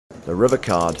The river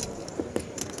card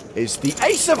is the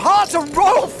ace of hearts, a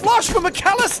royal flush for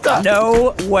McAllister.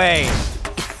 No way.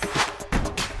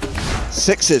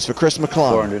 Sixes for Chris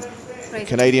McClung. 400.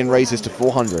 Canadian raises to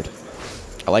 400.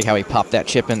 I like how he popped that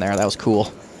chip in there. That was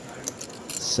cool.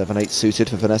 7-8 suited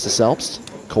for Vanessa Selbst.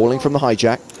 Calling from the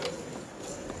hijack.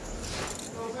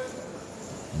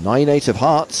 9-8 of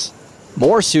hearts.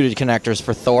 More suited connectors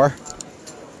for Thor.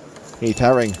 Heath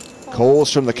Herring calls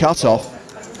from the cutoff.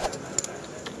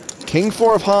 King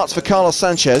 4 of hearts for Carlos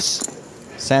Sanchez.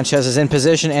 Sanchez is in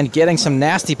position and getting some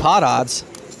nasty pot odds.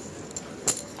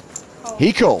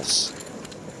 He calls.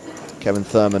 Kevin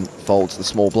Thurman folds the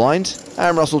small blind,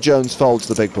 and Russell Jones folds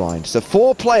the big blind. So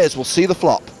 4 players will see the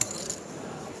flop.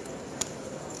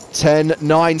 10,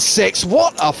 9, 6.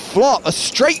 What a flop! A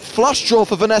straight flush draw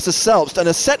for Vanessa Selbst and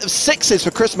a set of sixes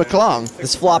for Chris McClung.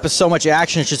 This flop is so much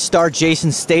action, it should star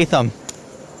Jason Statham.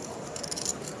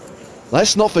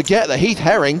 Let's not forget that Heath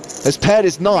Herring has paired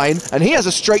his 9, and he has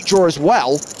a straight draw as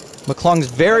well. McClung's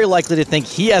very likely to think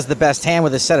he has the best hand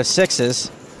with a set of sixes.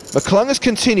 McClung has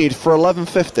continued for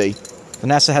 1150.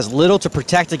 Vanessa has little to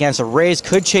protect against. A raise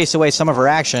could chase away some of her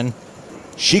action.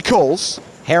 She calls.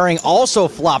 Herring also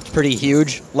flopped pretty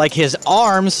huge, like his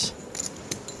arms.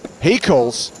 He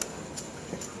calls.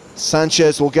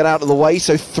 Sanchez will get out of the way,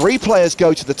 so 3 players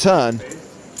go to the turn.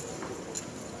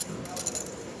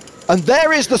 And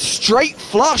there is the straight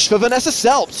flush for Vanessa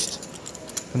Selbst.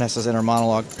 Vanessa's inner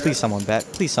monologue. Please someone bet.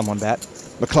 Please someone bet.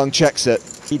 McClung checks it.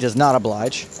 He does not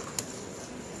oblige.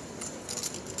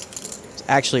 It's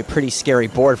actually a pretty scary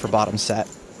board for bottom set.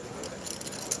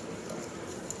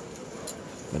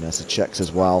 Vanessa checks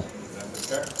as well.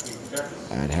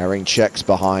 And Herring checks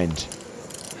behind.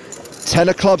 10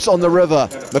 of clubs on the river.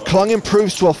 McClung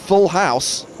improves to a full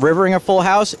house. Rivering a full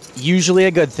house, usually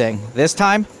a good thing. This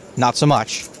time, not so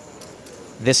much.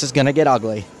 This is gonna get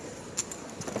ugly.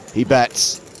 He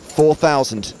bets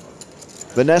 4,000.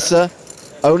 Vanessa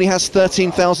only has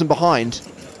 13,000 behind.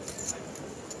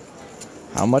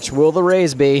 How much will the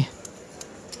raise be?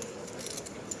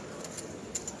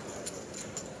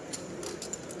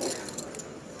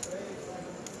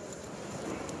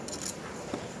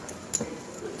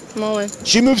 I'm all in.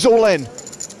 She moves all in.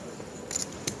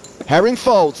 Herring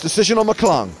folds. Decision on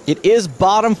McClung. It is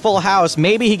bottom full house.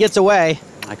 Maybe he gets away.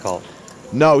 I call.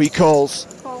 No, he calls.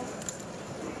 Call.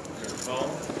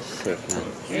 Sick, man.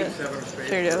 Yeah.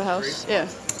 Figured you have a house. Yeah.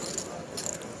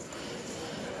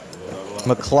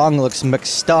 McClung looks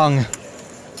McStung.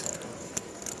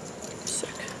 Sick.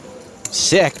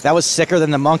 Sick. That was sicker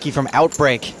than the monkey from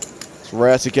Outbreak. It's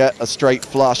rare to get a straight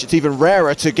flush. It's even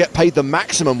rarer to get paid the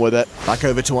maximum with it. Back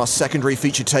over to our secondary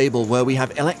feature table where we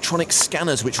have electronic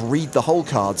scanners which read the hole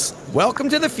cards. Welcome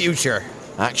to the future.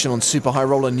 Action on super high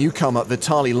roller newcomer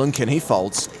Vitaly Lunkin. He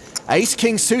folds. Ace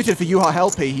King suited for Juha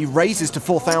Helpi. He raises to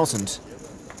 4,000.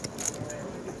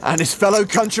 And his fellow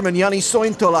countryman Jani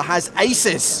Sointola has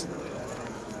aces.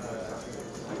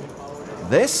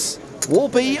 This will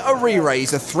be a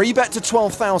re-raise, a 3-bet to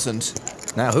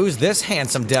 12,000. Now who's this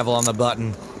handsome devil on the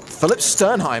button? Philip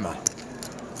Sternheimer.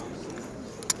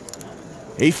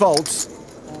 He folds.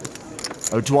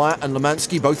 O'Dwyer and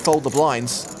Lemansky both fold the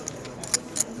blinds.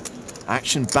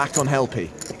 Action back on Helpi.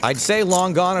 I'd say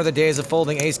long gone are the days of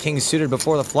folding ace-king suited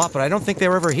before the flop, but I don't think they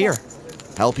were ever here.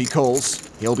 Helpi calls.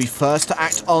 He'll be first to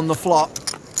act on the flop.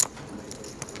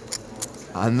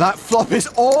 And that flop is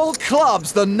all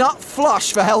clubs, the nut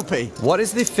flush for Helpi. What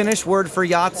is the Finnish word for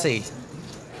Yahtzee?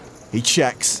 He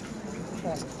checks.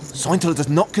 Sointola does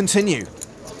not continue.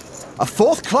 A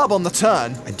 4th club on the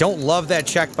turn. I don't love that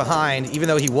check behind, even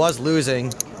though he was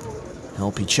losing.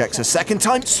 Helpi checks a second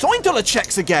time. Sointola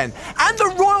checks again. And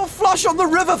the royal flush on the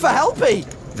river for Helpi.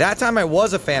 That time I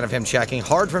was a fan of him checking.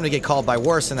 Hard for him to get called by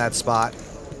worse in that spot.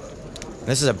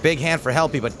 This is a big hand for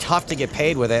Helpi, but tough to get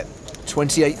paid with it.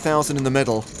 28,000 in the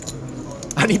middle.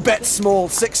 And he bets small,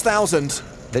 6,000.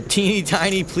 The teeny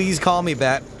tiny please call me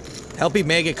bet. Helpi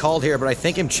may get called here, but I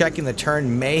think him checking the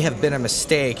turn may have been a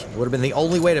mistake. Would have been the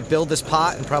only way to build this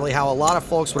pot, and probably how a lot of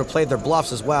folks would have played their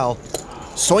bluffs as well.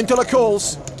 Sointola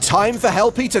calls. Time for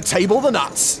Helpi to table the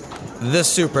nuts. The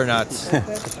super nuts.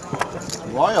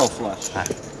 Royal flush.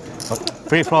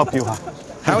 Pre-flop you have.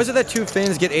 How is it that 2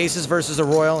 Finns get aces versus a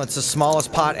royal and it's the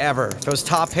smallest pot ever? If it was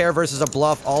top pair versus a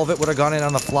bluff, all of it would have gone in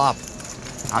on the flop.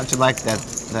 How'd you like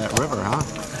that river, huh?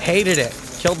 Hated it.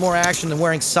 Killed more action than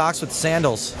wearing socks with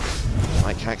sandals.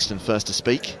 Mike Haxton first to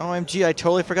speak. OMG, I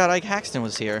totally forgot Ike Haxton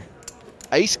was here.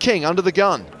 Ace King under the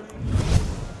gun.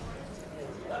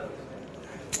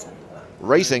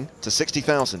 Raising to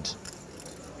 60,000.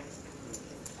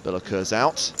 Billikers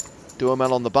out.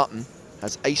 Duhamel on the button.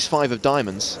 Has ace 5 of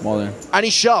diamonds. More than. And he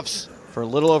shoves. for a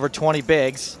little over 20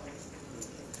 bigs.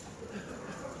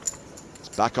 It's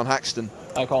back on Haxton.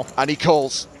 I call. And he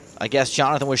calls. I guess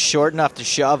Jonathan was short enough to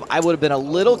shove. I would have been a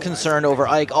little concerned over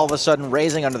Ike all of a sudden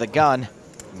raising under the gun.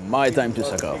 My time to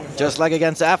suck up. Just like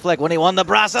against Affleck when he won the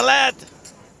bracelet.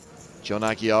 John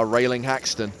Aguiar railing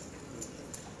Haxton.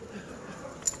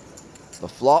 The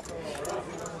flop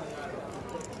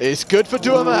is good for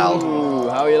Duhamel. Ooh,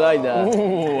 how you like that?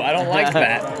 Ooh, I don't like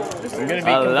that. I'm gonna be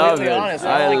completely honest.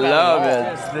 I don't like love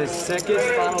it. It's the sickest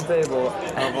final table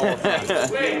of all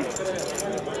time.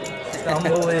 It's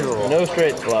unbelievable. No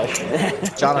straight flush.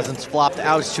 Jonathan's flopped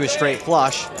outs to a straight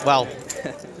flush. Well,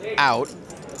 out.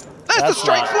 There's the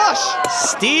straight flush.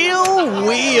 Steel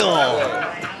wheel.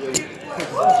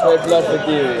 Straight flush with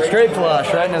you. Straight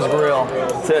flush, right in his grill.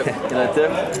 Tip. Can I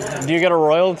tip? Do you get a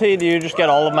royalty? Do you just get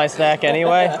all of my snack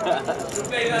anyway? I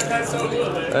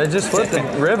just flipped the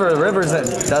river. The rivers,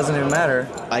 it doesn't even matter.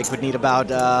 Ike would need about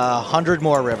 100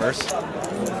 more rivers.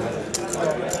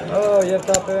 Oh, you have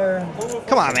top air.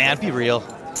 Come on, man, be real.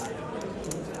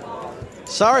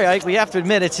 Sorry, Ike, we have to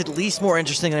admit it's at least more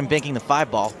interesting than banking the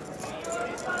 5-ball.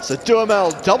 So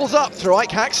Duhamel doubles up through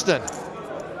Ike Haxton.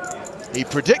 He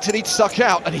predicted he'd suck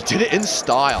out, and he did it in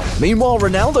style. Meanwhile,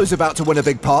 Ronaldo's about to win a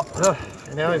big pot.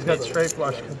 Now he's got straight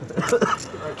flush.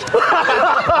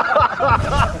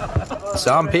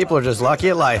 Some people are just lucky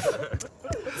at life.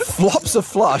 Flops a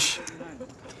flush.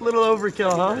 Little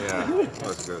overkill, huh? Yeah,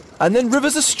 that's good. And then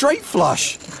rivers a straight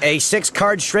flush. A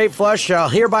 6-card straight flush shall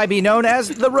hereby be known as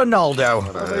the Ronaldo.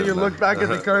 You look back at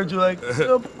the cards, you're like,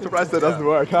 nope. Surprised that doesn't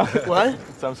work, huh? What?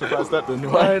 So I'm surprised that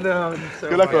didn't work. I know. So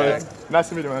Good luck, Roy. Nice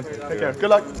to meet you, man. Take care. Good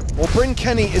luck. Well, Bryn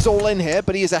Kenny is all in here,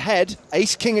 but he is ahead.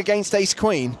 Ace-King against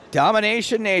Ace-Queen.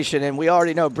 Domination Nation, and we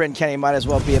already know Bryn Kenny might as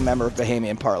well be a member of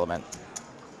Bahamian Parliament.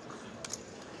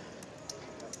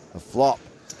 A flop.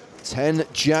 10,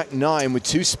 Jack, 9 with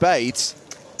 2 spades.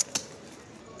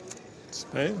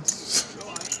 Spades?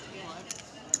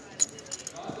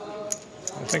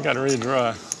 I think I'd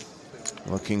redraw.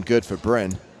 Looking good for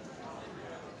Bryn.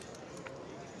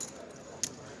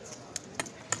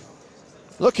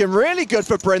 Looking really good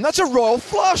for Bryn. That's a royal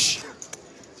flush.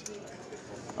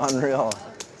 Unreal.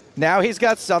 Now he's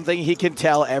got something he can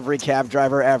tell every cab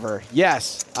driver ever.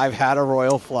 Yes, I've had a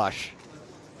royal flush.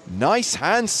 Nice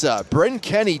hand, sir. Bryn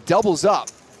Kenny doubles up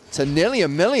to nearly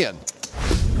 $1 million.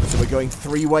 So we're going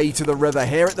 3-way to the river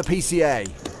here at the PCA.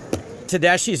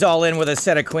 Tedeschi's all in with a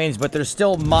set of queens, but there's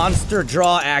still monster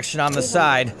draw action on the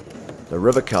side. The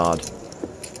river card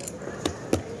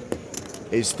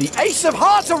is the ace of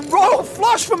hearts, a royal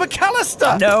flush for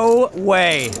McAllister. No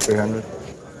way. 300.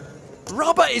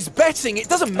 Rubber is betting. It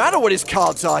doesn't matter what his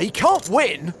cards are. He can't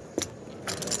win.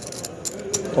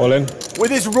 All in. With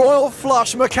his royal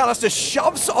flush, McAllister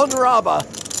shoves on rubber.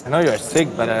 I know you're sick,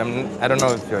 but I don't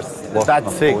know if you're that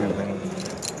sick.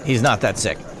 He's not that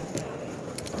sick.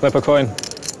 Flip a coin.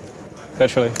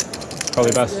 Literally.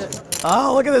 Probably best.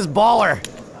 Oh, look at this baller.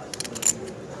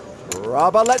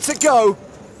 Rubber lets it go.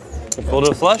 Fold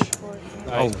a flush?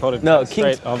 No,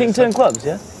 king 10 clubs,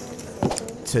 yeah?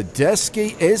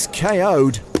 Tedeschi is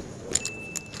KO'd.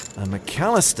 And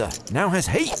McAllister now has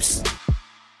heaps.